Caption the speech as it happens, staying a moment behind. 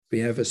We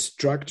have a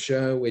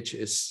structure which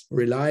is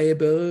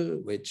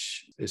reliable,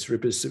 which is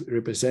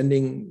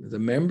representing the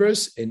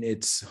members in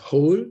its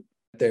whole.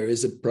 There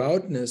is a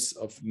proudness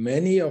of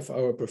many of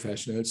our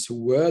professionals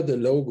who wear the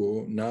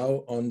logo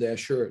now on their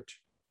shirt.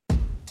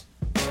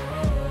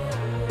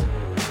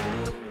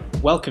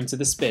 Welcome to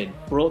The Spin,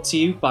 brought to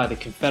you by the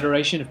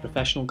Confederation of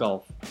Professional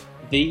Golf,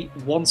 the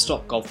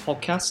one-stop golf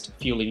podcast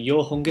fueling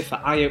your hunger for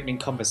eye-opening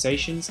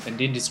conversations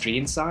and industry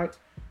insight,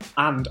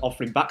 and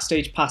offering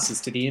backstage passes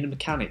to the inner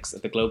mechanics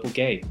of the global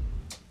game.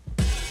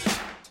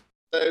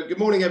 So good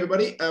morning,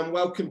 everybody, and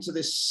welcome to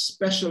this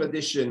special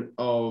edition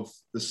of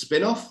the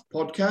Spin-Off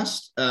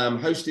podcast,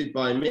 hosted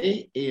by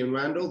me, Ian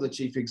Randell, the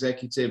Chief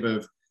Executive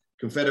of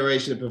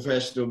Confederation of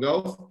Professional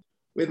Golf,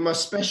 with my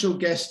special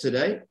guest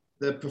today,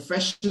 the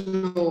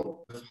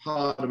Professional of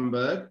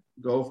Hardenberg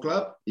Golf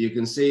Club. You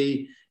can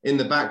see in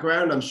the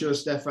background, I'm sure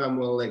Stefan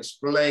will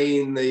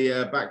explain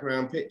the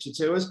background picture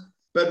to us,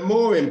 but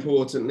more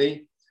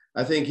importantly,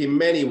 I think in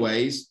many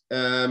ways,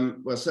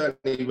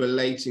 certainly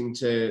relating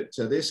to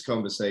this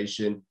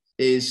conversation,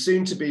 is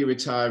soon to be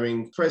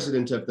retiring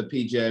president of the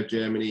PGA of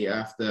Germany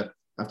after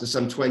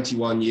some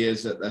 21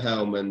 years at the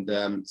helm.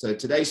 And so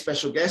today's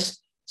special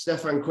guest,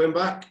 Stefan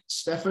Quirmbach.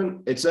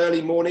 Stefan, it's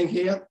early morning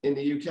here in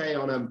the UK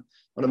on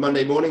a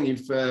Monday morning.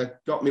 You've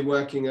got me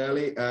working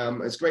early.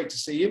 It's great to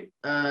see you.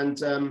 And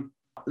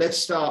let's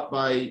start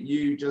by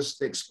you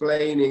just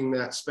explaining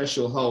that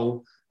special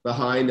hole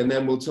behind, and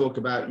then we'll talk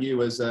about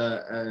you as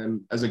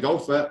a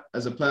golfer,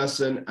 as a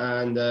person,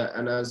 and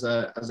as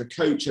a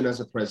coach and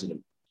as a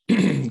president.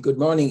 Good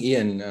morning,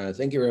 Ian.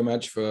 Thank you very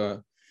much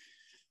for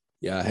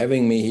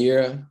having me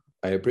here.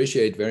 I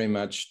appreciate very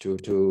much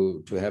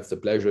to have the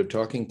pleasure of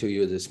talking to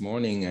you this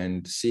morning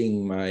and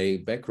seeing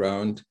my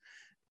background.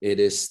 It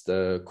is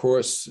the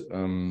course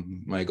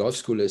my golf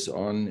school is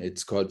on.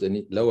 It's called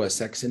the Lower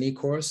Saxony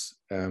course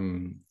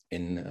in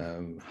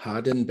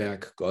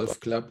Hardenberg Golf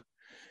Club.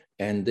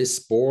 And this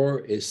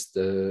boar is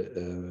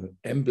the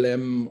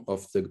emblem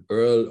of the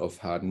Earl of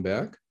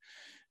Hardenberg.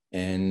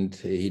 And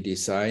he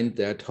designed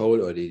that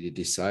hole, or he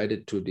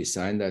decided to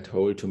design that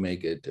hole to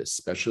make it a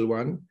special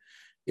one.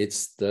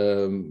 It's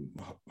the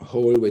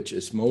hole which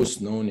is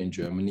most known in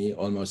Germany.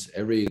 Almost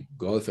every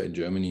golfer in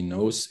Germany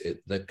knows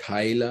it, the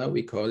Keiler,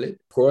 we call it.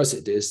 Of course,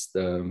 it is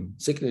the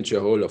signature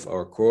hole of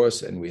our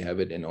course, and we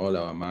have it in all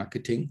our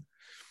marketing.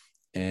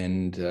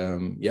 And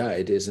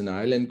it is an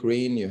island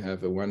green. You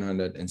have a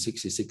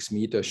 166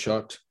 meter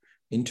shot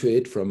into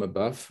it from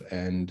above.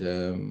 And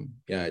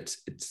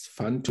it's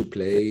fun to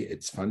play.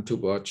 It's fun to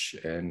watch,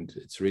 and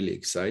it's really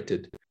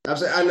excited.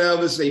 Absolutely. And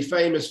obviously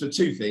famous for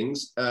two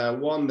things.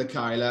 One, the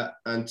Keiler,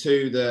 and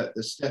two, the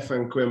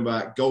Stefan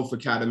Quirmbach Golf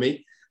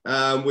Academy,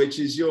 which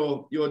is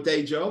your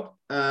day job.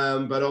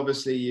 But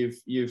obviously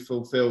you've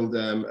fulfilled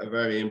a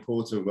very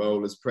important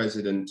role as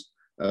president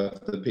of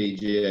the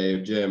PGA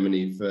of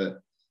Germany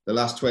for the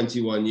last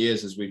 21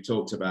 years, as we've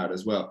talked about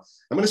as well.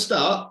 I'm going to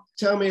start.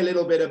 Tell me a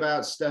little bit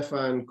about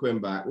Stefan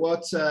Quirmbach.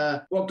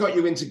 What got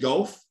you into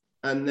golf?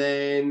 And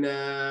then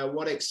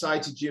what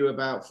excited you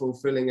about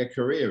fulfilling a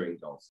career in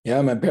golf?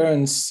 Yeah, my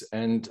parents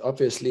and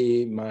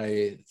obviously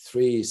my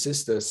three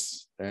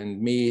sisters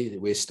and me,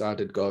 we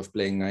started golf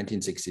playing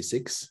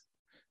 1966.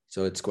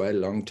 So it's quite a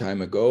long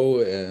time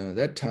ago.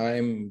 That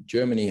time,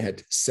 Germany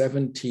had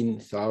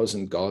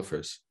 17,000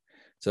 golfers.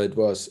 So it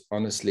was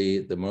honestly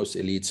the most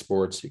elite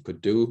sports you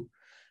could do.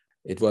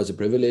 It was a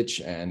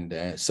privilege,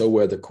 and so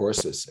were the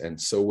courses,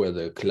 and so were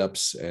the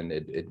clubs. And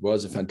it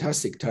was a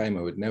fantastic time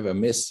I would never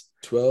miss.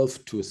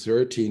 12 to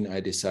 13,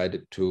 I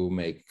decided to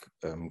make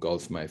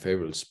golf my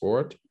favorite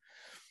sport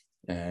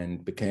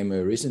and became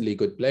a reasonably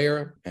good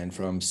player. And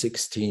from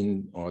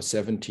 16 or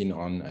 17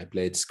 on, I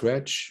played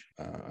scratch.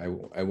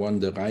 I won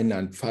the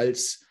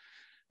Rheinland-Pfalz,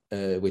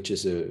 which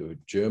is a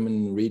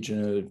German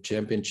regional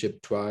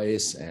championship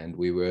twice. And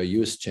we were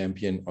youth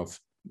champion of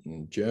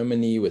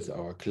Germany with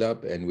our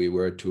club. And we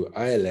were to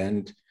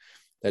Ireland.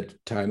 That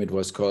time it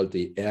was called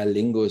the Aer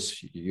Lingus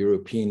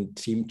European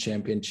Team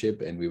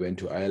Championship. And we went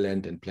to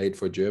Ireland and played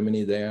for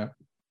Germany there,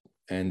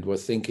 and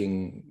was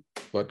thinking,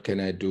 what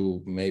can I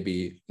do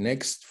maybe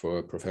next for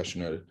a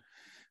professional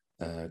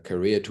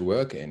career to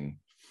work in?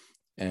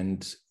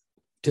 And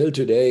till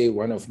today,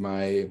 one of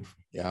my,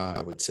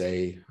 I would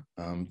say,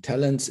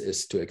 talents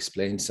is to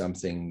explain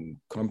something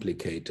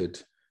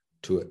complicated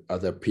to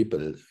other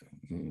people.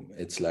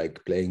 It's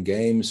like playing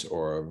games,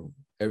 or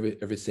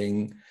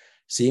everything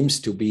seems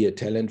to be a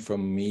talent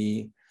from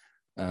me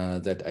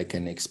that I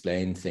can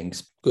explain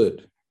things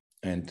good.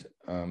 And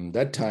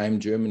that time,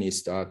 Germany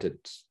started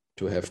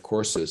to have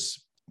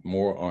courses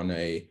more on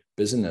a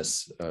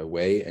business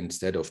way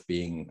instead of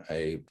being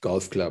a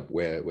golf club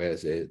where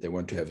they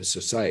want to have a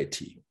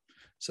society.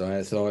 So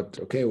I thought,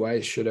 okay, why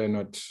should I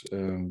not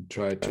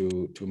try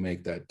to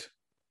make that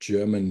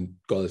German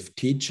golf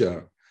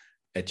teacher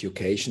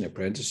education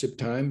apprenticeship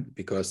time?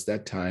 Because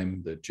that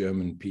time the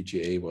German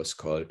PGA was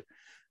called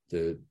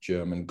the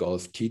German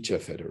Golf Teacher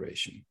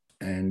Federation.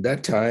 And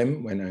that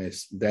time, when I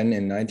then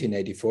in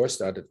 1984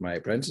 started my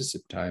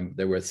apprenticeship time,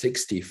 there were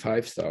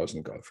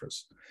 65,000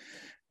 golfers.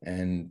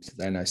 And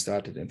then I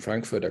started in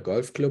Frankfurt, a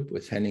golf club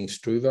with Henning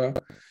Struver,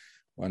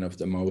 one of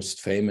the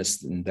most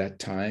famous in that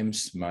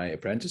times, my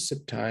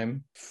apprenticeship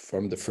time.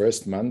 From the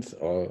first month,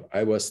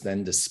 I was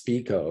then the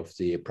speaker of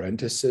the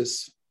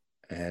apprentices.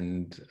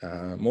 And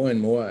more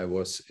and more, I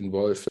was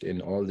involved in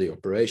all the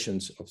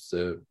operations of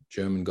the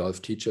German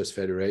Golf Teachers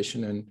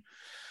Federation. And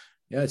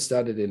yeah, it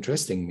started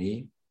interesting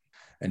me.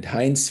 And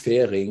Heinz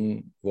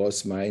Fehring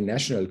was my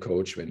national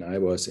coach when I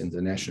was in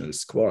the national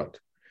squad.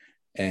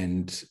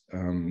 And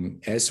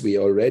as we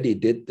already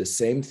did the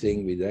same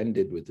thing we then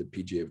did with the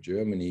PGA of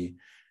Germany,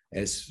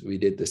 as we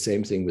did the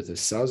same thing with the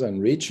Southern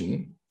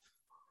region,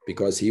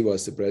 because he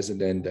was the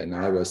president and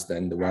I was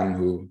then the one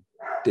who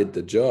did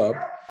the job,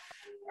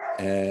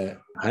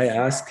 I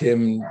asked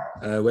him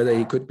whether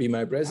he could be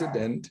my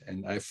president,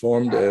 and I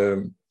formed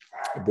a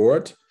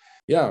board.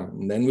 Yeah,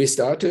 and then we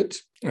started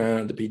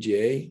the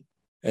PGA.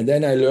 And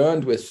then I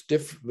learned with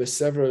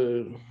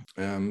several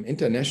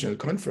international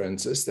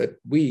conferences that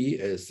we,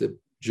 as the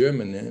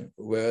Germany,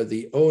 were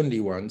the only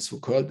ones who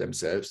called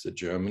themselves the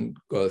German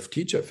Golf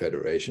Teacher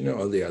Federation.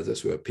 All the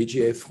others were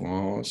PGA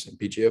France and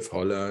PGA of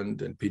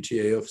Holland and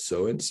PGA of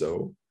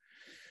so-and-so.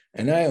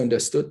 And I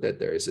understood that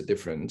there is a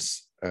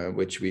difference,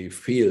 which we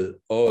feel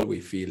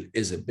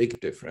is a big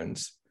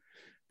difference,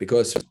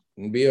 because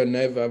we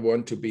never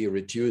want to be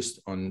reduced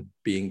on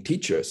being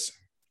teachers.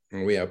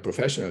 We are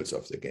professionals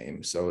of the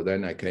game. So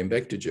then I came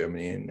back to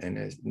Germany in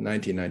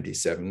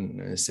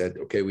 1997 and said,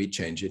 okay, we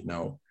change it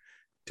now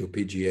to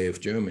PGA of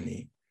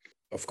Germany.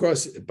 Of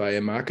course, by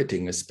a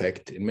marketing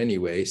aspect, in many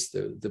ways,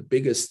 the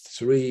biggest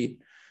three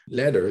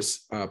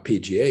letters are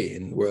PGA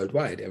in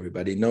worldwide.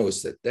 Everybody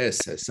knows that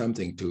this has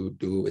something to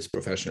do with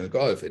professional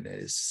golf. And it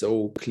is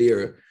so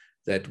clear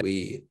that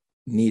we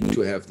need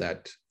to have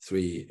that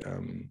three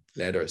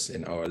letters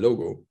in our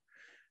logo.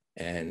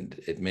 And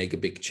it make a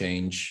big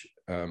change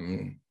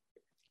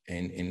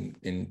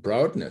in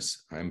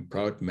proudness. I'm a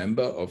proud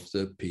member of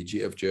the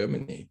PGA of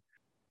Germany.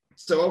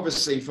 So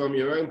obviously from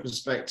your own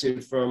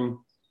perspective,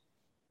 from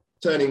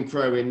turning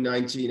pro in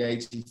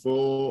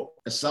 1984,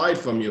 aside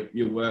from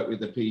your work with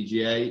the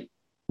PGA,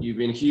 you've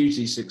been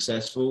hugely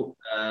successful.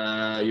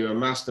 You're a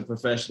master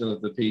professional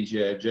of the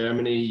PGA of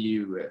Germany.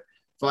 You were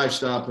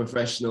 5-star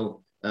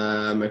professional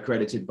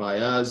accredited by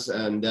us.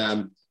 And,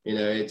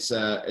 it's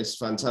a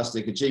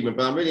fantastic achievement.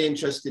 But I'm really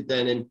interested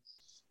then in,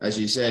 as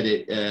you said,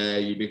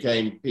 you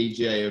became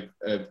PGA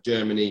of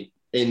Germany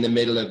in the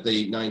middle of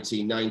the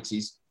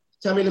 1990s.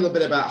 Tell me a little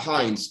bit about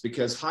Heinz,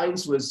 because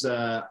Heinz was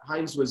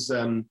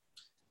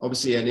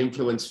obviously an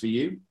influence for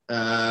you,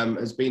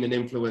 has been an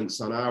influence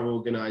on our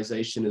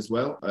organization as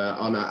well,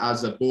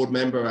 as a board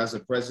member, as a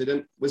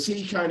president. Was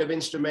he kind of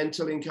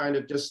instrumental in kind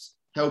of just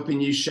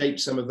helping you shape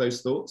some of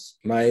those thoughts?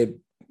 My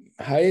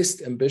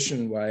highest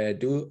ambition why I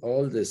do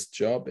all this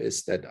job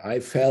is that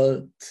I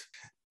felt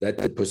that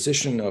the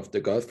position of the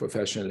golf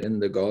professional in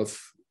the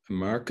golf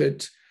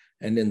market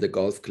and in the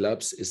golf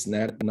clubs is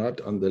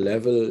not on the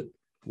level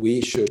we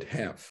should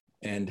have.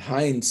 And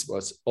Heinz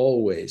was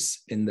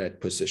always in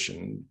that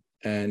position.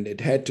 And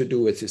it had to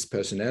do with his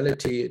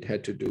personality. It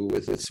had to do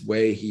with his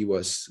way he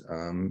was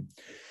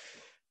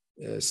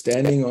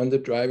standing on the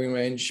driving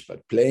range,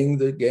 but playing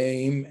the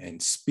game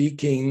and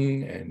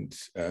speaking and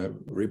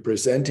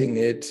representing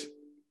it.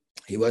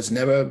 He was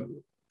never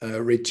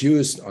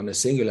reduced on a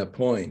singular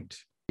point.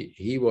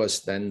 He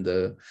was then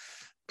the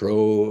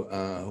pro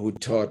who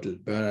taught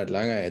Bernhard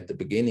Langer at the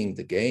beginning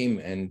the game.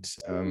 And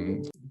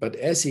but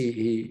as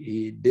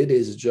he did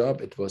his job,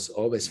 it was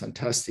always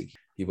fantastic.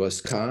 He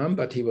was calm,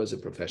 but he was a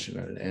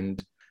professional.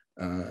 And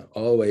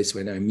always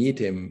when I meet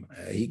him,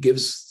 he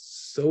gives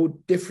so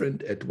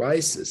different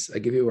advices. I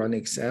give you one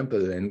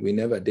example, and we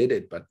never did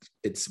it, but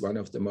it's one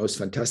of the most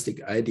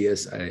fantastic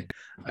ideas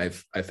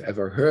I've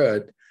ever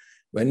heard.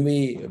 When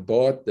we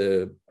bought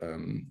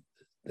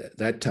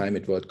that time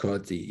it was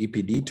called the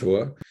EPD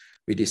Tour,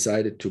 we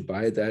decided to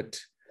buy that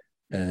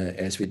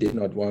as we did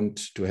not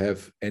want to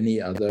have any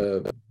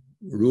other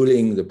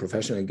ruling the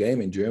professional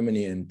game in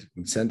Germany and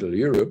in Central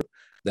Europe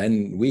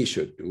than we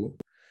should do.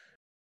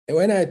 And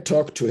when I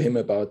talked to him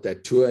about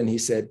that tour, and he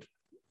said,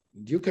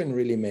 you can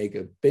really make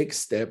a big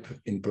step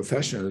in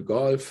professional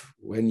golf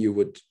when you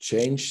would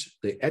change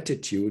the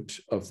attitude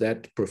of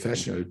that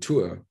professional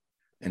tour.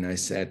 And I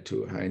said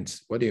to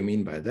Heinz, what do you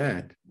mean by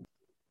that?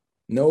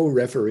 No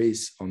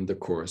referees on the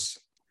course.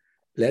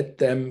 Let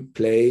them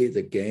play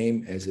the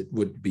game as it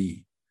would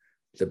be,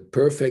 the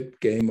perfect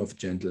game of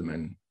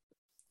gentlemen.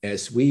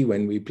 As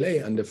when we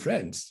play under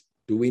friends,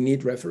 do we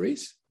need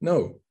referees?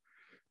 No.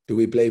 Do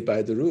we play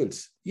by the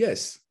rules?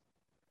 Yes.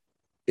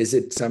 Is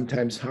it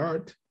sometimes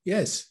hard?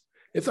 Yes.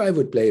 If I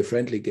would play a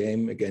friendly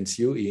game against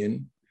you,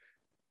 Ian,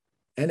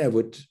 and I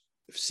would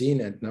have seen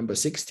at number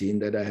 16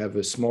 that I have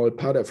a small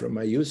putter from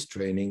my youth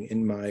training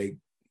in my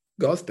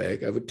golf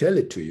bag, I would tell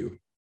it to you,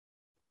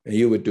 and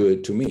you would do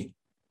it to me.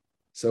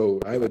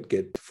 So I would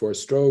get 4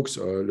 strokes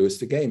or lose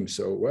the game.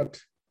 So what?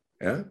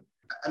 Yeah.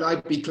 And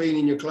I'd be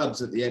cleaning your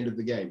clubs at the end of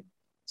the game.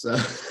 So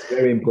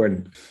very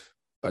important.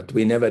 But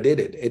we never did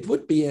it. It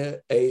would be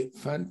a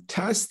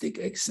fantastic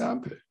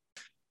example.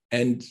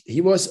 And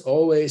he was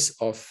always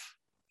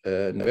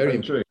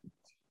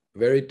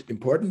very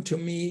important to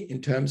me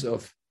in terms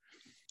of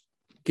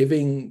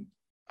giving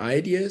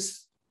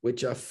ideas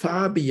which are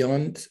far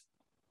beyond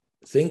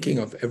thinking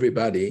of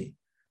everybody.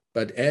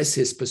 But as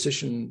his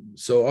position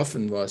so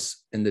often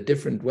was in the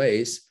different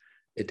ways,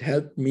 it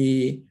helped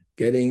me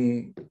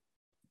getting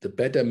the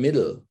better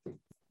middle.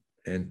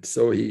 And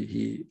so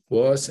he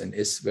was and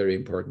is very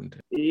important.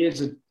 He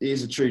is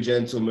a true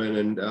gentleman,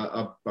 and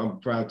I'm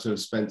proud to have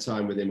spent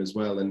time with him as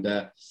well. And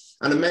a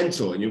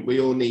mentor. And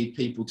we all need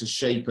people to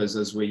shape us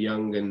as we're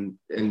young,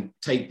 and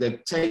take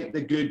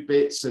the good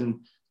bits and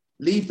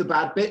leave the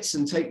bad bits,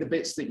 and take the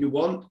bits that you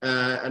want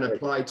and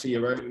apply to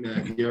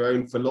your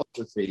own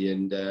philosophy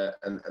and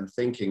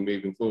thinking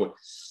moving forward.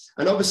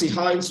 And obviously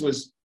Heinz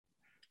was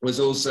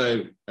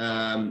also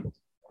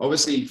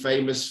obviously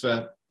famous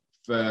for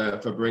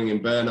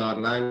bringing Bernhard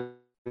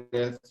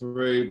Langer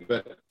through,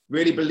 but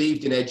really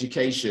believed in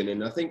education.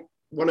 And I think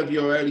one of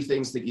your early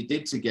things that you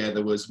did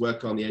together was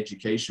work on the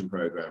education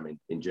program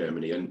in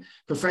Germany and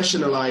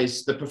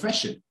professionalize the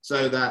profession,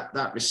 so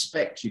that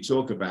respect you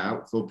talk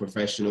about for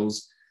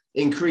professionals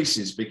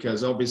increases,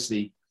 because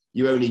obviously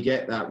you only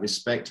get that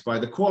respect by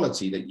the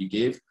quality that you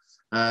give,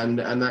 and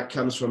that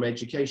comes from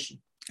education.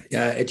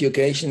 Yeah,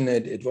 education,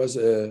 it was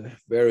a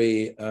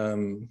very,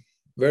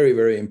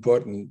 very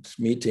important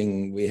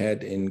meeting we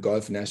had in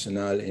Golf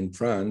National in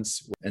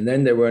France. And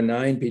then there were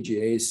 9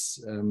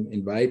 PGAs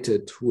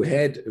invited who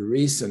had a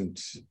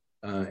recent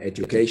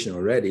education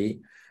already.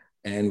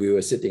 And we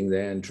were sitting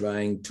there and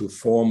trying to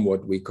form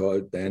what we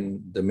called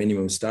then the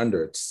minimum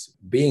standards.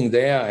 Being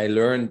there, I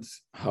learned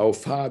how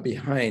far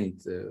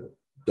behind the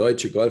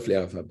Deutsche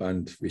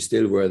Golflehrerverband, we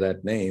still were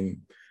that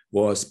name,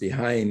 was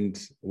behind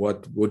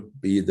what would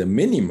be the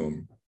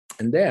minimum.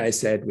 And there I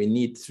said, we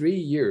need 3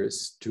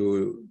 years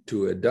to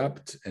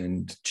adapt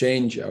and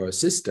change our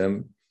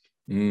system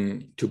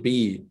to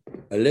be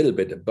a little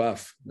bit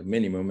above the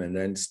minimum, and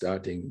then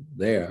starting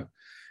there.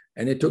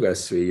 And it took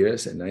us 3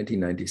 years. In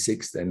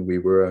 1996, then we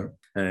were,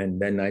 and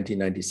then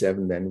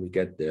 1997, then we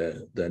get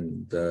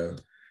the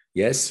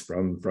yes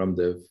from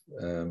the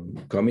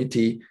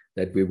committee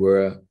that we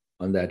were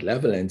on that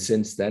level. And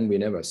since then, we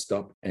never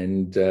stopped.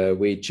 And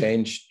we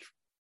changed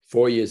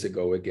 4 years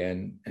ago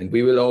again, and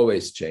we will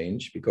always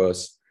change,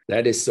 because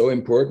that is so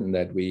important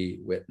that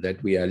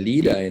we are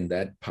leader in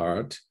that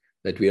part,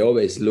 that we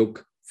always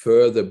look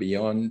further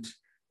beyond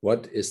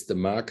what is the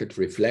market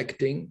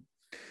reflecting.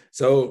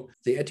 So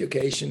the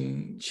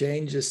education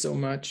changes so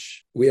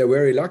much. We are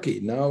very lucky.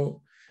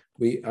 Now,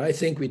 I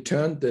think we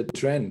turned the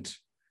trend.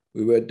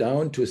 We were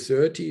down to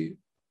 30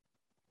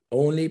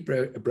 only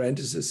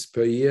apprentices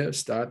per year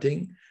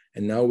starting,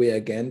 and now we are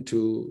again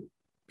to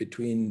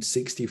between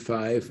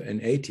 65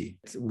 and 80.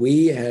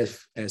 We have,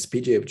 as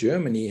PGA of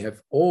Germany,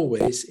 have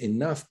always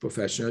enough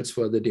professionals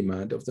for the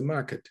demand of the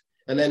market.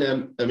 And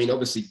then,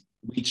 obviously,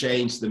 we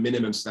changed the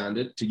minimum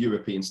standard to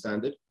European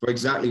standard for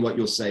exactly what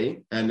you're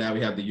saying. And now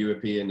we have the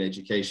European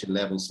education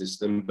level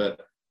system.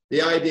 But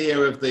the idea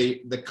of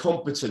the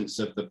competence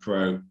of the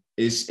pro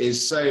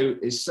is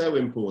so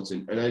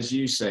important. And as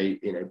you say,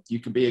 you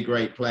can be a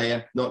great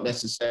player, not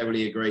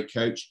necessarily a great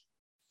coach.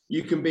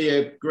 You can be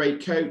a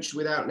great coach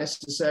without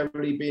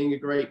necessarily being a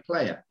great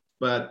player.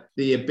 But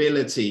the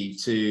ability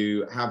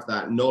to have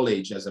that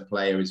knowledge as a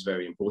player is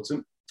very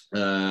important.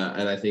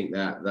 And I think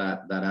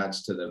that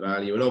adds to the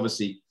value. And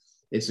obviously,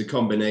 it's a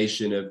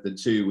combination of the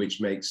two which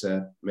makes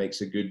a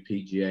good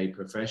PGA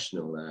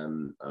professional,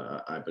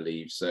 I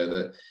believe. So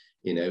that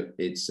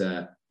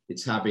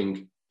it's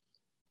having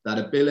that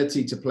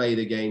ability to play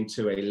the game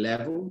to a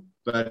level,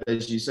 but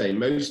as you say,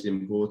 most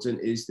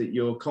important is that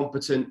you're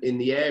competent in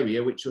the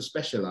area which you're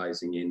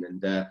specializing in,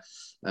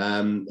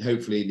 and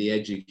hopefully the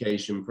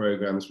education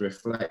programs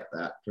reflect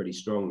that pretty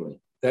strongly.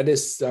 That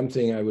is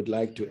something I would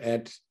like to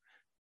add.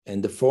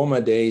 In the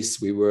former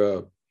days, we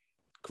were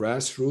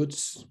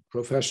grassroots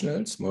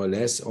professionals, more or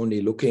less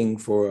only looking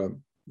for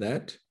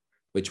that,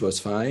 which was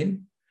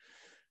fine.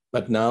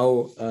 But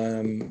now,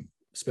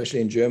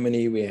 especially in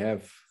Germany,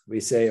 we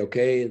say,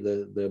 okay,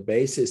 the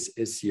basis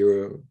is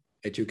your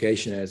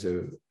education as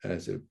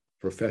a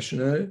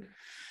professional,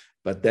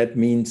 but that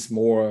means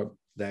more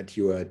that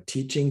you are a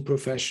teaching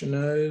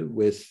professional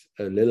with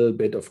a little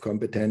bit of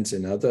competence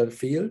in other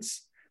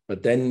fields.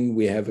 But then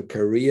we have a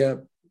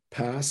career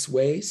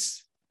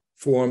pathways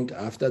formed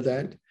after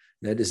that.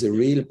 That is a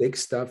real big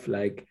stuff.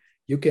 Like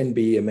you can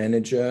be a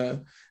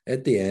manager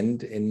at the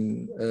end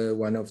in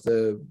one of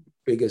the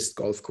biggest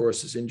golf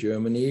courses in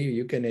Germany.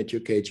 You can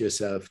educate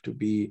yourself to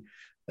be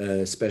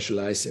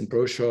specialized in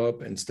pro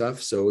shop and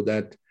stuff. So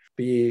that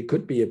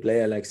could be a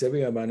player like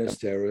Xavier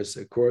Ballesteros,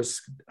 a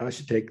course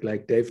architect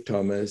like Dave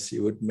Thomas.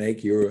 You would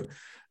make your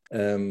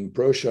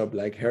pro shop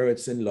like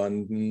Harrods in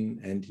London,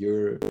 and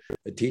you're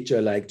a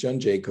teacher like John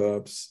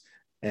Jacobs.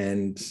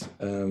 And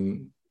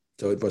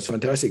so it was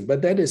fantastic.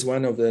 But that is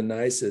one of the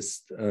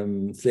nicest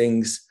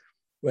things.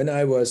 When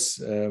I was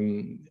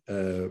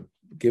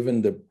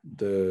given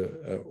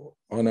the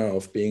honor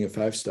of being a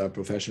 5-star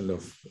professional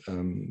of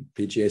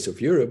PGAs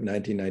of Europe,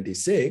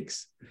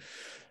 1996,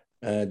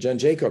 John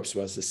Jacobs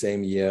was the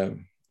same year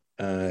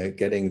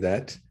getting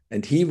that.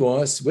 And he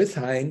was, with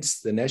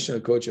Heinz, the national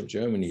coach of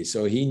Germany.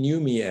 So he knew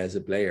me as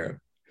a player.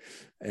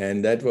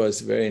 And that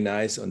was very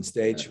nice on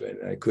stage when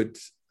I could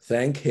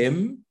thank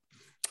him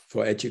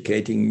for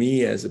educating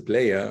me as a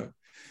player.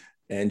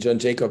 And John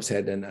Jacobs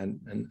had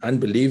an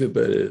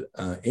unbelievable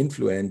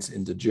influence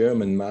in the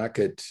German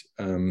market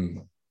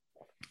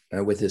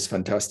with his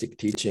fantastic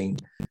teaching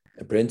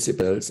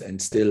principles, and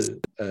still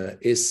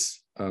is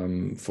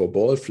for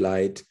ball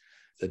flight,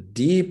 the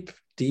deep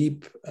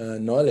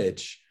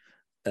knowledge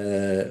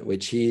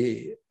which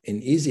he,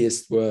 in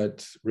easiest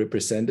word,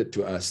 represented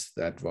to us,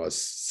 that was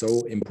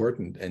so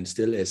important and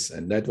still is.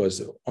 And that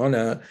was an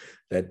honor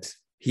that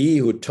he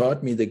who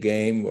taught me the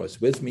game was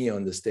with me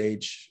on the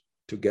stage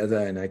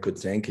together, and I could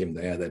thank him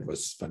there. That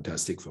was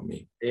fantastic for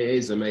me. It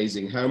is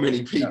amazing how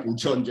many people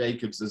John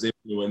Jacobs has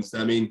influenced.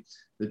 I mean,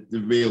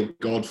 the real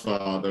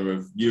godfather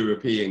of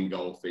European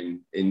golf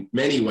in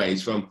many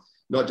ways, from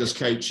not just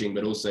coaching,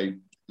 but also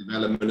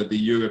development of the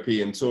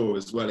European tour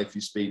as well. If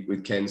you speak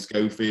with Ken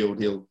Schofield,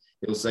 he'll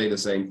say the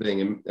same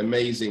thing.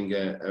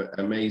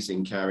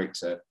 Amazing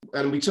character.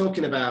 And we're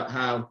talking about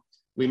how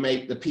we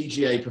make the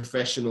PGA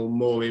Professional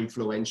more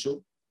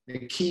influential.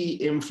 The key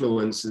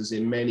influencers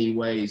in many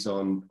ways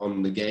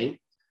on the game.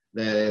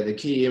 They're the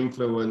key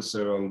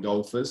influencer on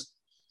golfers.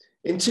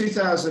 In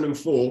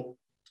 2004,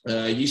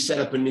 you set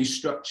up a new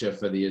structure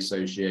for the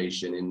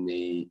association in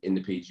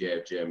the PGA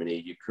of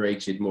Germany. You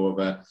created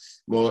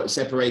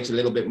separated a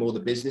little bit more the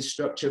business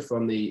structure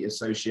from the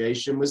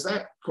association. Was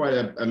that quite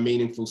a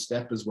meaningful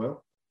step as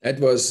well? That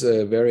was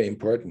a very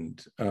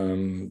important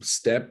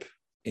step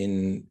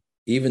in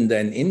even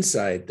then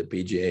inside the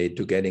PGA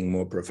to getting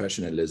more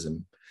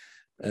professionalism.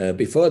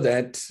 Before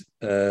that,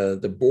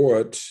 the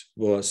board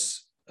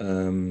was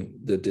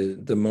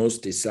the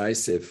most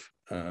decisive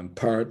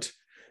part,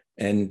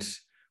 and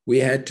we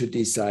had to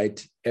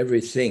decide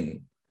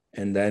everything.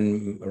 And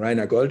then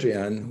Rainer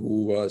Goldrian,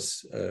 who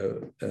was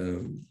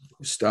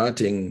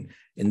starting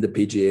in the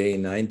PGA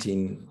in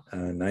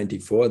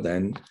 1994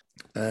 then,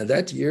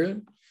 that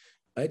year,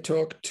 I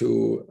talked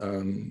to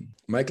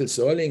Michael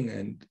Sorling,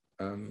 and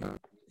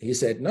he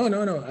said, no,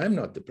 I'm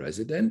not the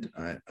president.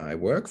 I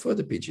work for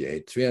the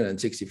PGA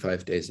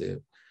 365 days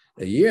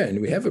a year, and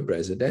we have a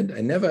president.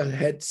 I never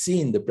had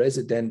seen the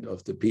president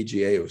of the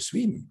PGA of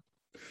Sweden.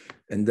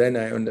 And then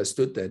I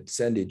understood that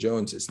Sandy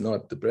Jones is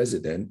not the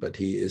president, but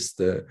he is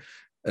the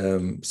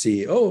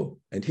CEO,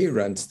 and he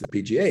runs the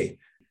PGA.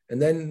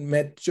 And then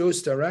met Joe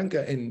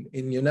Staranka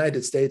in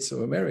United States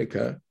of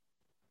America.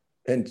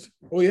 And,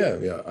 oh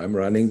yeah, I'm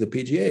running the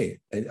PGA.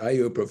 And are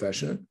you a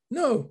professional?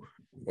 No.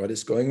 What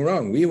is going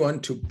wrong? We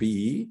want to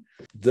be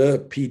the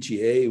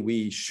PGA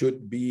we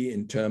should be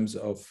in terms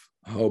of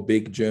how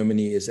big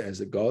Germany is as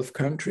a golf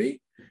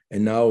country.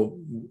 And now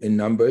in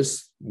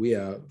numbers, we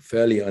are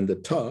fairly on the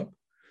top.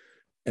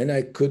 And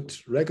I could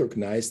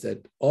recognize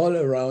that all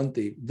around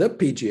the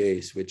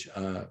PGAs, which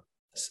are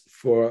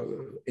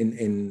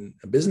in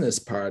a business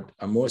part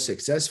are more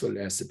successful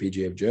as the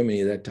PGA of Germany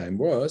at that time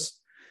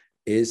was,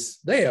 is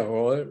they are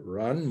all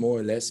run more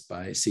or less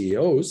by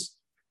CEOs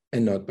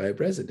and not by a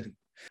president.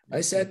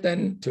 I said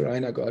then to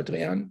Rainer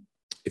Goldrian,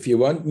 if you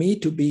want me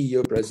to be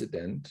your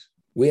president,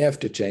 we have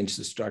to change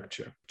the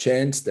structure.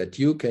 Chance that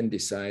you can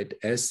decide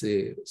as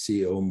the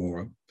CEO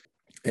more.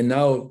 And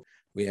now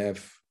we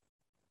have,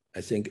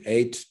 I think,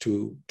 8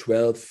 to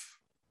 12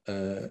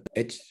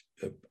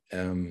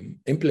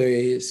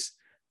 employees.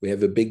 We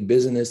have a big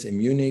business in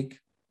Munich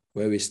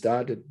where we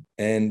started.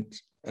 And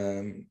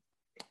and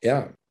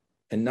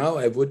now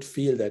I would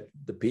feel that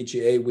the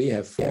PGA we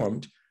have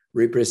formed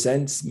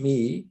represents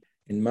me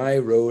in my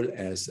role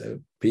as a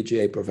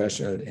PGA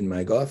professional in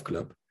my golf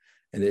club.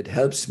 And it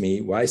helps me,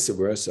 vice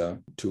versa,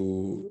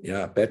 to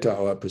better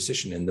our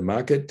position in the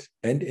market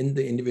and in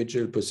the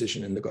individual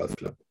position in the golf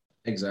club.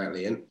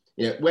 Exactly. And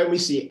when we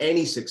see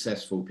any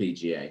successful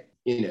PGA,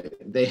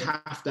 they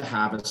have to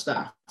have a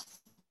staff.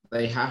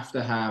 They have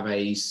to have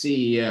a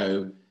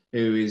CEO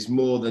who is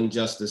more than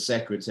just a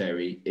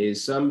secretary,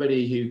 is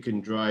somebody who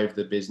can drive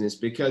the business,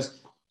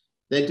 because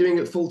they're doing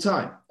it full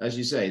time. As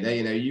you say,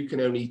 you can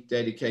only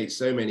dedicate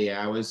so many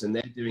hours, and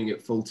they're doing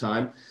it full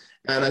time.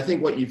 And I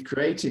think what you've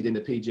created in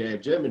the PGA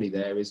of Germany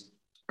there is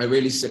a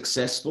really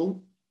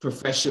successful,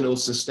 professional,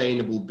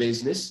 sustainable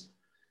business,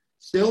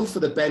 still for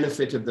the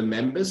benefit of the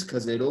members,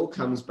 because it all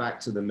comes back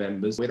to the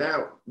members.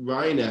 Without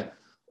Rainer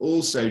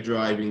also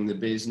driving the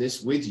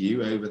business with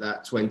you over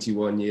that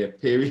 21-year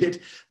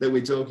period that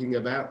we're talking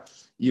about,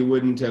 you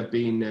wouldn't have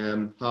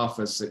been half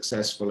as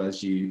successful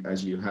as you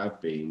have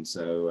been.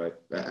 So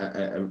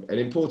an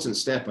important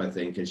step, I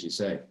think, as you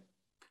say.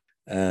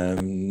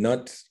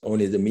 Not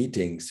only the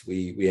meetings,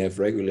 we have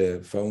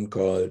regular phone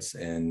calls,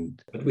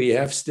 but we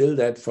have still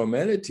that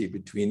formality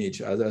between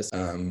each other.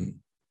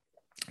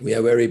 We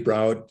are very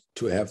proud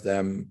to have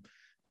them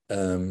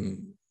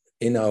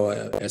in our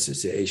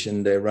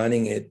association. They're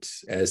running it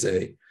as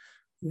a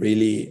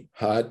really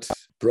hard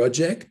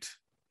project.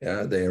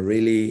 Yeah, they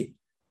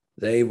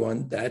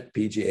want that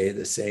PGA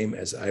the same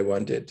as I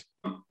want it.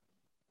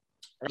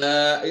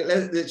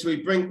 Let's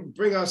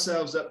bring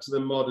ourselves up to the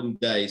modern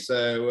day.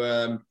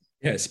 So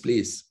yes,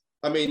 please.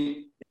 I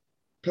mean,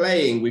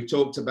 playing. We've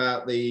talked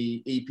about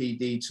the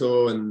EPD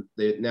tour and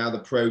now the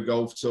Pro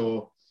Golf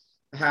Tour.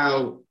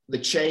 How the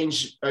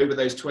change over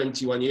those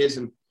 21 years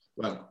and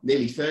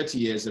nearly 30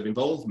 years of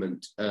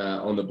involvement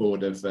on the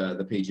board of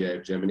the PGA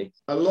of Germany.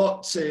 A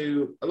lot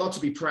to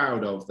be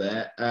proud of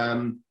there.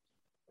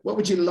 What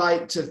would you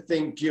like to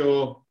think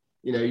your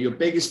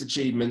biggest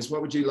achievements?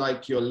 What would you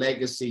like your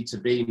legacy to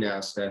be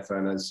now,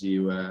 Stefan, as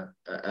you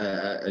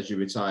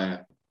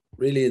retire?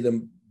 Really,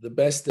 the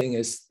best thing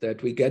is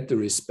that we get the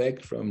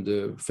respect from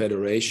the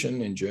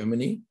federation in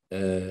Germany.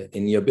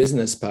 In your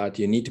business part,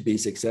 you need to be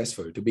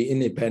successful, to be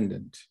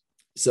independent.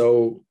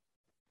 So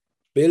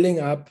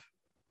building up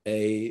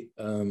a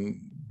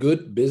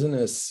good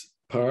business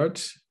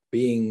part,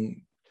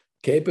 being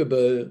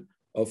capable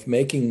of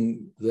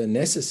making the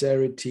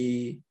necessary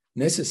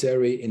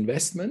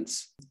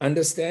investments,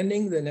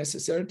 understanding the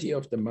necessity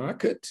of the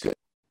market.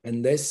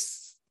 And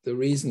that's the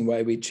reason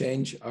why we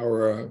change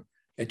our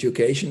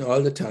education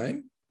all the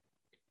time.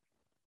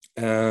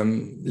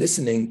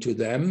 Listening to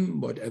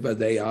them, whatever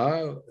they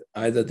are,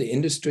 either the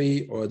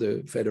industry or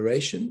the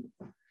federation.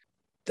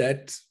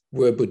 That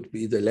would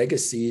be the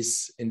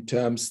legacies.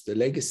 The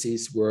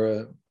legacies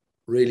were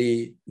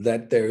really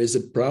that there is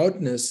a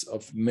proudness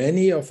of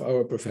many of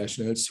our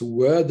professionals who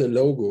wear the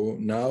logo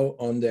now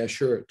on their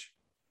shirt.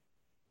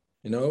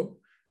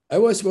 I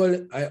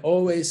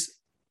always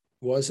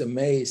was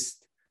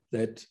amazed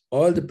that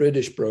all the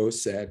British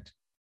pros said,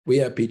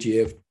 we are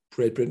PGA of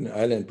Great Britain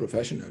Ireland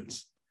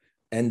professionals.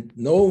 And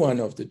no one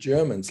of the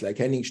Germans, like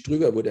Henning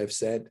Strüger, would have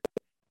said,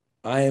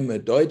 I am a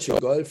Deutsche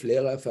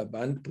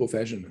Golflehrerverband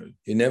professional.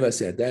 He never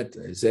said that.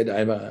 He said,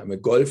 I'm a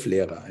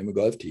Golflehrer, I'm a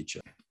golf teacher.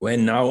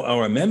 When now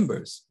our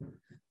members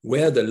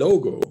wear the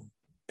logo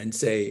and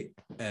say,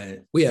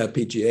 we are a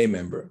PGA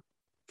member,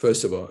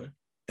 first of all,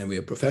 and we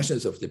are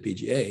professionals of the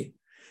PGA,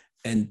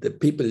 and the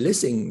people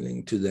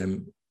listening to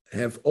them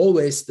have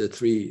always the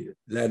three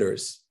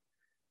letters,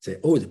 say,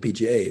 oh, the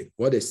PGA,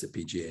 what is the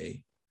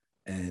PGA?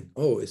 And,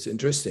 oh, it's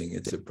interesting.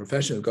 It's a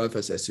professional golf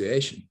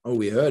association. Oh,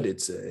 we heard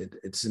it's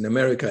in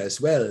America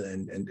as well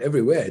and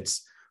everywhere.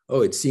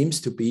 It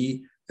seems to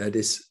be that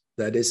is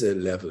a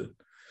level.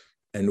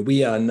 And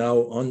we are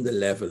now on the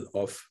level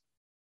of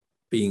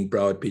being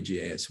proud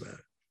PGA as well.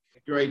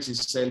 The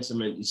greatest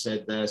sentiment you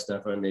said there,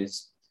 Stefan,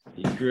 is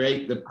you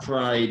create the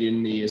pride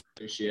in the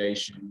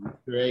association,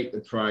 create the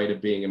pride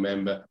of being a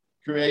member,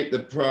 create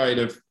the pride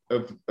of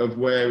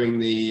wearing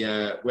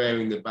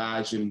the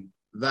badge, and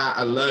that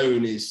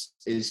alone is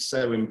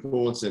so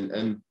important.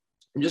 And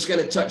I'm just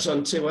going to touch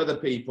on two other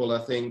people.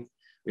 I think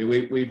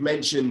we've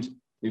mentioned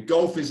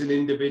golf is an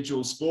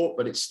individual sport,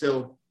 but it's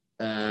still,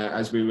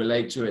 as we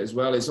relate to it as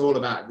well, it's all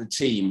about the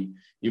team.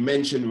 You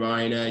mentioned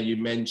Rainer, you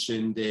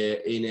mentioned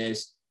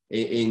Ines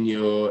in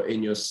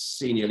your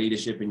senior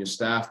leadership, in your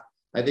staff.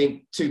 I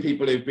think two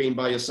people who've been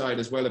by your side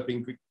as well have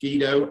been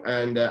Guido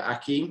and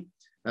Akim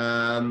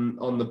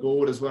on the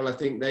board as well. I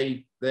think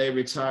they're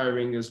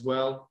retiring as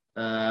well.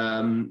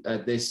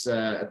 At this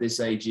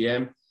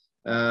AGM.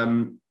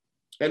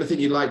 Anything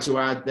you'd like to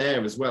add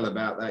there as well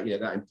about that?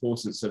 That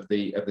importance of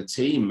the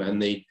team and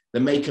the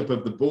makeup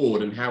of the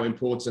board and how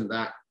important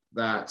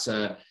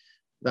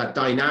that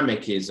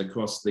dynamic is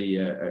across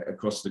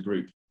the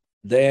group.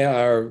 They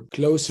are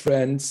close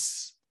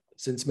friends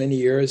since many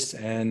years,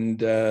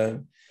 and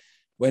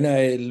when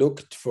I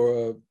looked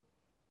for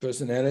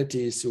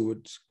personalities who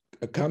would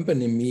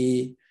accompany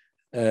me,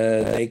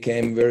 they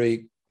came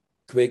very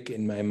quick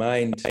in my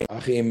mind.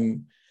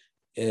 Achim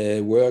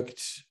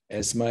worked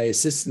as my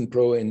assistant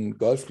pro in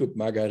Golf Club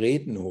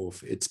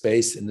Margaretenhof. It's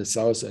based in the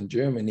southern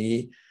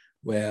Germany,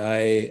 where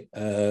I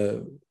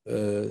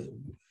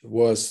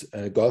was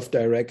a golf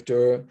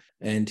director,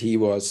 and he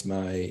was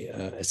my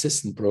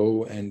assistant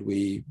pro, and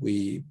we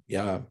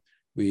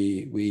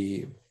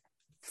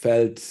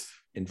felt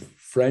in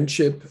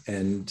friendship.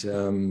 And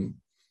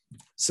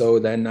so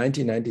then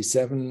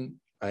 1997,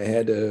 I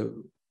had a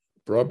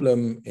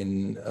problem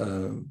in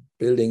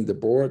building the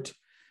board,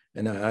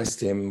 and I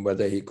asked him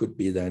whether he could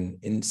be then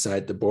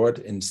inside the board,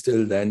 and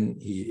still then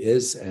he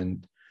is.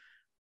 And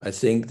I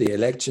think the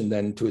election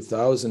then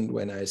 2000,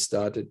 when I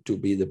started to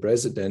be the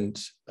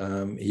president,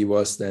 he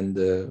was then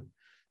the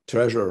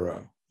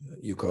treasurer,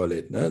 you call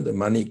it, no? The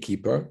money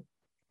keeper.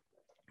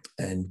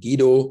 And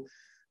Guido,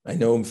 I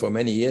know him for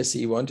many years.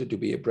 He wanted to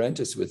be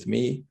apprentice with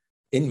me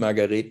in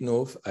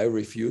Margaretenhof. I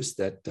refused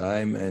that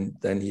time, and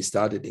then he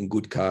started in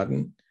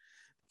Gutkaden.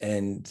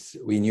 And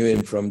we knew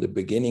him from the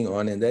beginning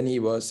on. And then he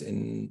was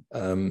in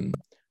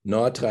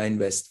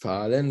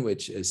Nordrhein-Westfalen,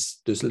 which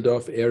is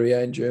Düsseldorf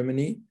area in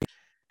Germany.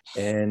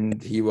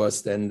 And he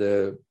was then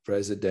the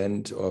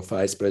president or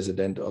vice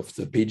president of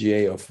the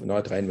PGA of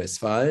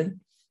Nordrhein-Westfalen.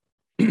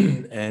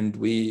 And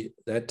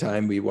that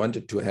time we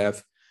wanted to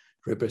have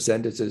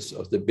representatives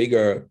of the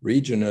bigger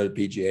regional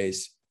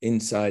PGAs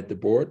inside the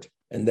board.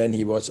 And then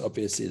he was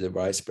obviously the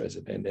vice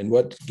president. And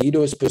what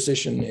Guido's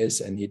position is,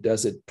 and he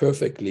does it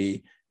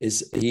perfectly,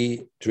 is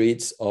he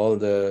treats all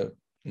the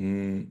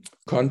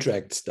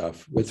contract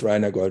stuff with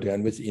Rainer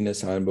Goldhahn, with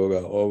Ines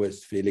Hallenberger, or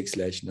with Felix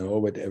Lechner,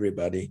 or with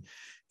everybody.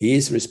 He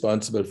is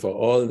responsible for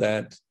all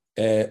that.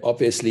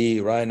 Obviously,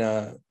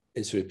 Rainer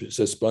is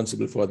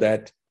responsible for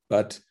that,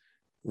 but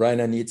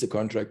Rainer needs a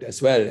contract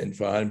as well, and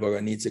Frau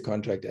Hallenberger needs a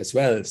contract as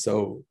well.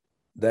 So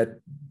that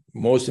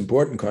most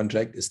important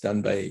contract is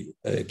done by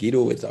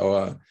Guido with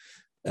our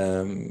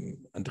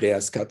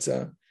Andreas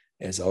Katzer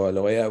as our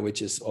lawyer,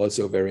 which is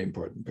also a very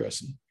important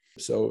person.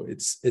 So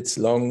it's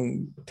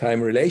long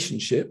time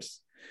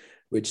relationships,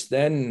 which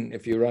then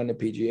if you run a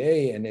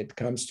PGA and it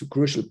comes to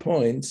crucial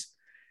points,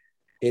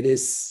 it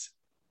is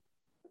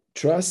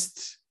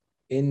trust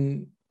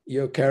in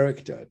your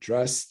character,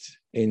 trust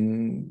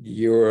in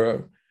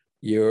your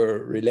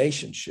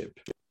relationship,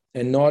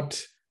 and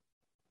not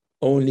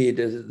only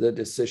the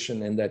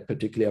decision in that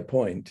particular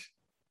point.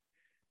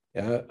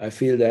 Yeah, I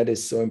feel that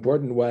is so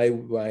important.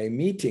 Why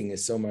meeting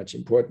is so much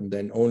important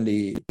than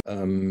only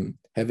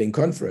having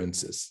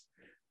conferences.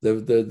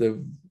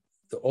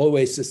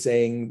 Always the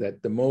saying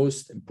that the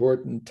most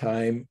important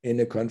time in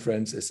a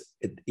conference is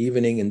at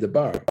evening in the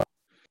bar.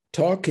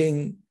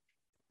 Talking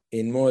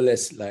in more or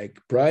less like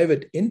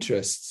private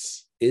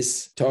interests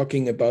is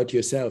talking about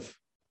yourself,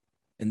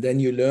 and then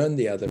you learn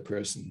the other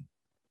person,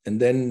 and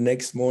then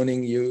next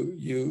morning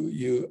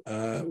you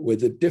are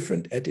with a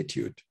different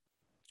attitude.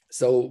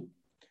 So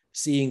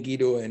seeing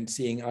Guido and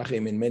seeing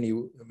Achim in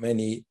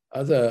many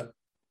other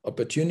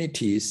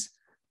opportunities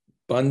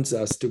bonds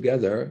us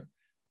together,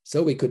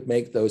 so we could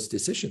make those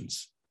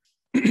decisions.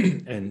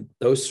 And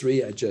those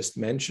three I just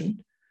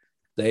mentioned,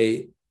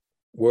 they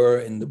were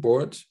in the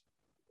board.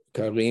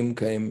 Karim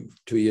came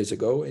 2 years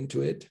ago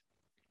into it.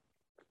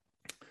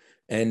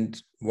 And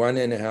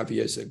 1.5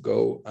 years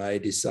ago, I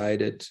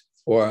decided,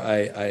 or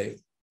I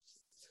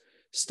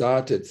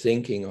started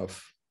thinking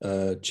of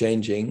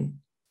changing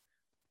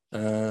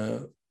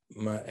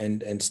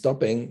and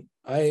stopping.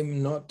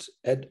 I'm not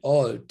at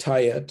all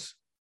tired.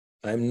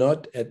 I'm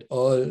not at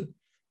all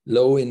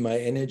low in my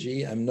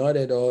energy. I'm not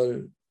at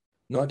all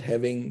not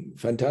having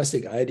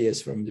fantastic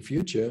ideas from the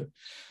future.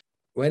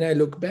 When I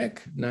look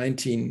back,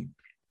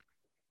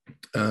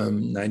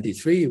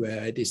 1993,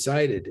 where I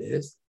decided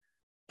is,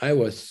 I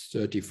was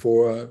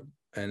 34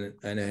 and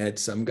I had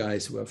some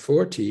guys who were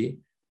 40.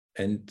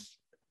 And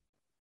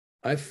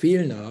I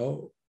feel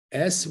now,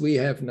 as we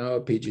have now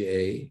a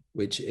PGA,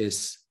 which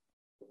is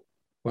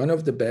one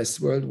of the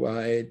best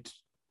worldwide,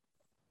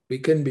 we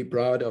can be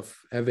proud of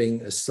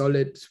having a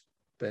solid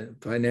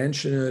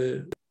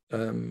financial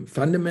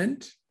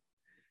fundament.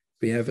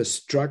 We have a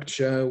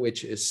structure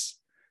which is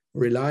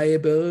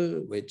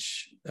reliable,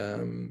 which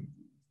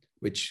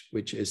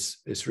is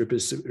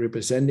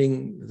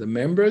representing the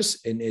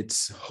members in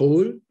its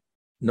whole,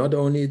 not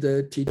only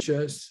the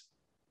teachers,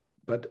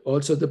 but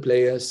also the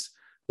players,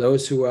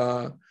 those who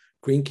are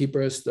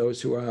greenkeepers,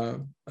 those who are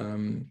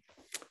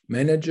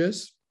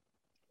managers.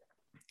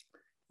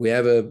 We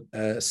have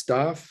a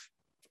staff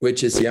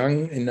which is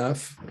young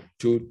enough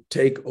to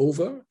take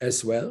over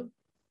as well.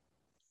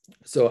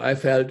 So I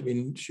felt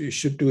we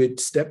should do it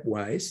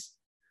stepwise.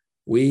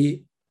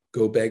 We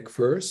go back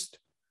first,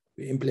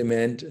 we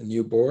implement a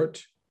new board,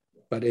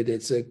 but it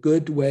is a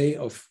good way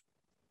of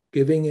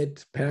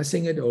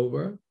passing it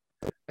over.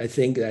 I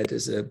think that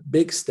is a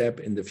big step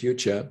in the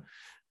future,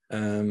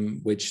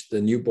 which the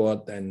new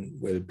board then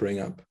will bring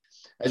up.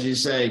 As you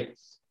say,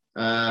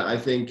 I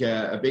think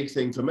a big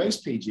thing for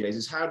most PGAs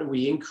is how do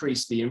we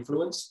increase the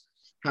influence?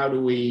 How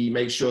do we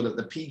make sure that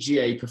the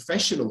PGA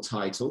professional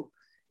title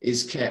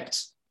is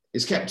kept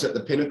at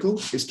the pinnacle,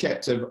 is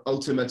kept of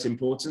ultimate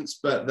importance,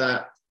 but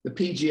that the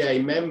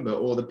PGA member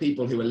or the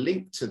people who are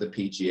linked to the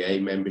PGA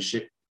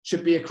membership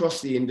should be across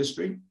the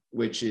industry,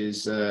 which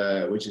is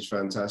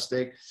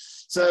fantastic.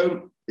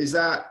 So is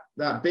that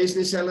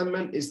business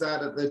element, is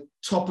that at the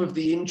top of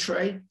the in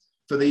tray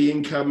for the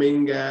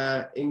incoming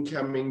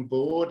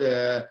board?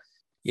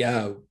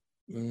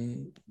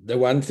 The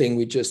one thing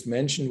we just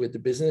mentioned with the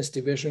business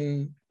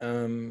division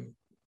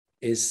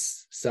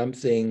is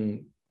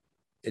something.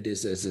 It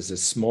is a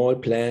small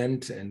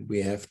plant, and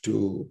we have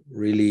to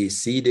really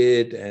seed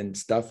it and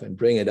stuff and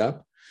bring it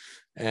up.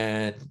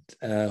 And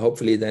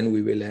hopefully then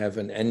we will have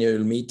an annual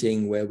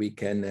meeting where we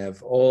can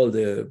have all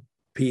the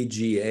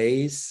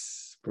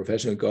PGAs,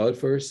 professional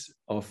golfers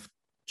of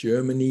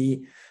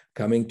Germany,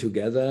 coming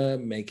together,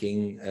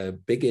 making a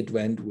big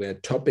event where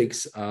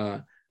topics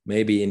are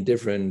maybe in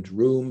different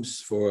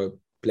rooms for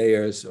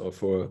players or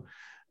for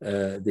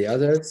the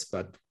others,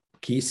 but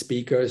key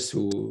speakers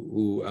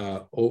who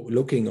are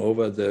looking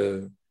over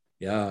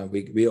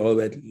we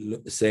always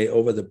say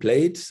over the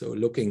plate, so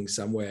looking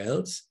somewhere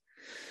else.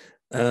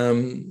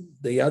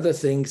 The other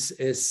things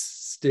is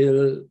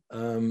still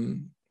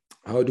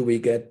how do we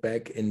get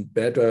back in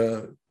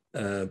better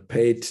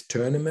paid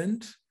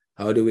tournament?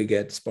 How do we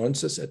get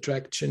sponsors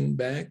attraction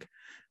back?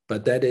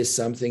 But that is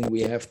something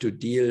we have to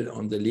deal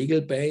on the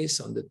legal base,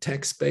 on the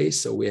tax base,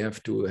 so we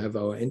have to have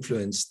our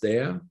influence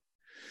there.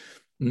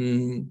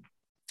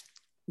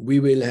 We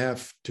will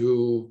have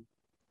to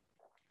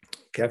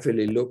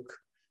carefully look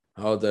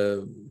how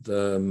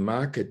the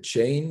market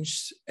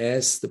changed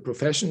as the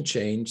profession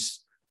changed.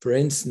 For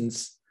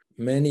instance,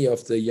 many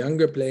of the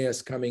younger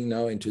players coming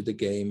now into the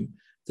game,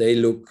 they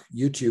look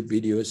YouTube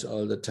videos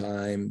all the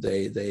time.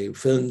 They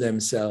film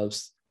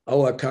themselves.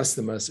 Our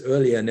customers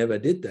earlier never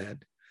did that.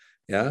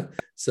 Yeah.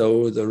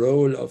 So the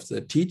role of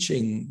the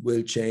teaching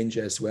will change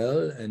as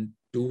well. And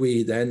do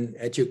we then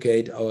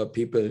educate our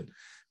people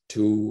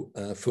to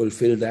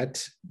fulfill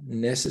that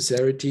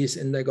necessities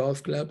in the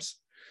golf clubs?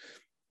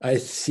 I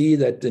see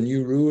that the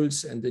new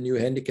rules and the new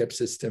handicap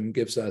system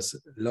gives us a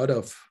lot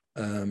of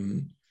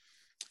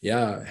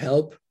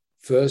help.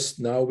 First,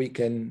 now we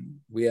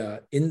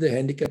are in the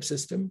handicap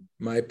system.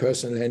 My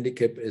personal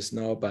handicap is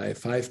now by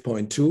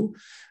 5.2,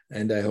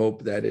 and I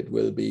hope that it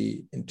will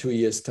be in 2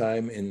 years'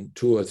 time in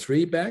 2 or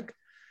 3 back.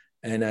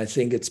 And I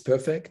think it's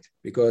perfect,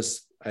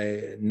 because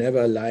I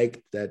never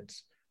liked that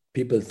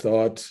people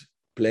thought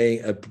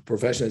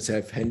professionals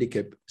have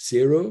handicap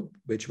 0,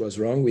 which was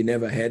wrong. We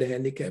never had a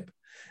handicap.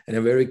 And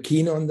I'm very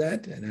keen on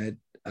that. And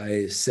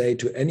I say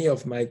to any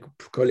of my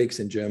colleagues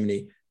in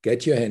Germany,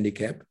 get your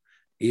handicap,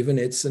 even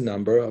it's a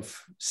number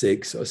of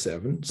 6 or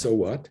 7. So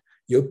what?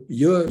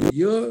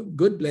 Your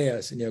good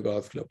players in your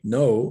golf club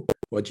know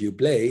what you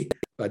play,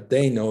 but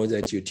they know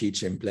that you teach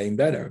them playing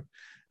better.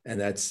 And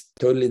that's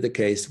totally the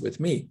case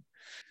with me.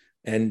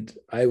 And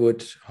I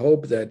would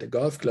hope that a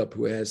golf club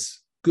who has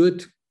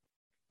good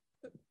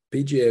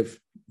PGA of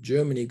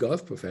Germany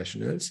golf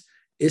professionals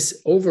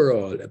is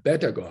overall a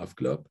better golf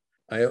club.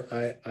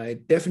 I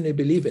definitely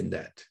believe in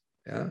that.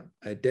 Yeah,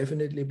 I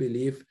definitely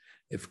believe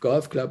if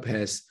golf club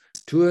has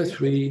 2 or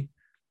 3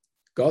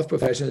 golf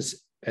professionals,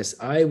 as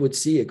I would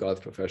see a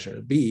golf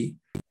professional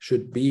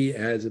should be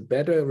has a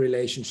better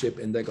relationship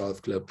in the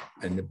golf club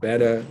and a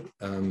better,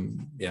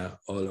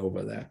 all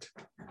over that.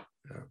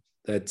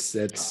 That's.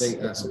 I think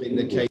that's been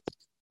the case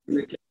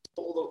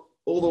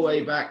all the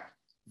way back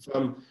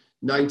from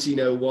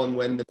 1901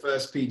 when the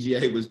first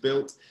PGA was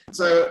built.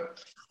 So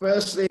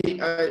firstly,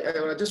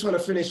 I just want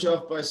to finish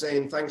off by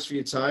saying thanks for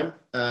your time.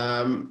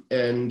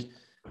 And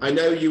I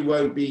know you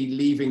won't be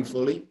leaving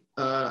fully.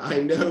 I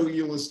know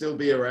you will still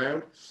be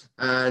around.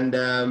 And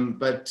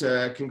but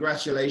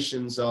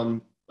congratulations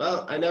on,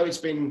 well, I know it's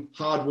been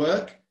hard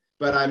work,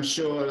 but I'm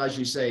sure, as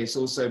you say, it's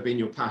also been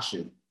your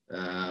passion.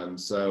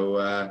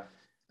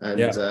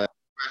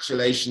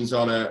 Congratulations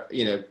on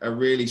a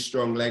really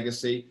strong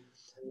legacy.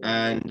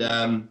 And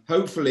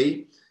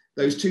hopefully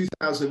those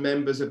 2,000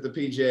 members of the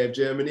PGA of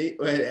Germany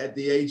at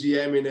the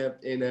AGM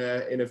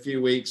in a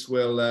few weeks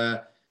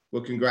will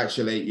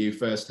congratulate you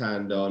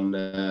firsthand on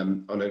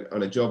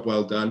a job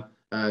well done,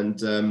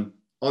 and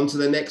on to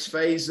the next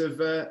phase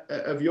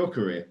of your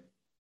career.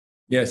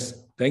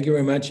 Yes, thank you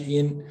very much,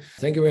 Ian.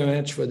 Thank you very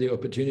much for the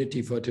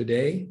opportunity for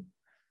today.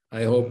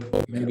 I hope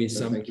maybe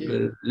some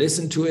people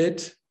listen to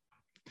it.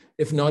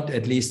 If not,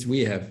 at least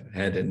we have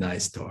had a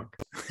nice talk.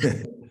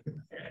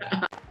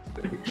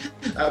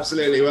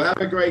 Absolutely. Well, have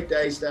a great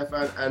day,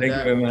 Stefan. And thank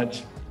you very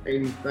much.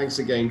 And thanks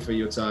again for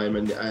your time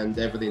and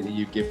everything that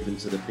you've given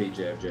to the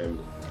PGA of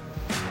Germany.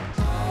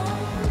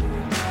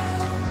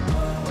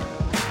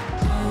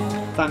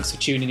 Thanks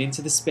for tuning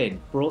into The Spin,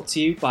 brought to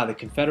you by the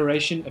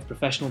Confederation of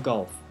Professional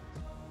Golf.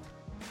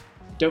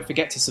 Don't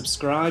forget to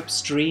subscribe,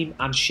 stream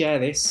and share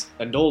this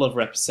and all other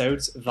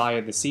episodes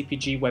via the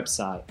CPG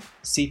website,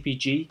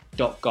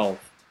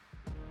 cpg.golf.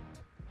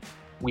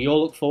 We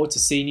all look forward to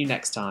seeing you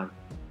next time.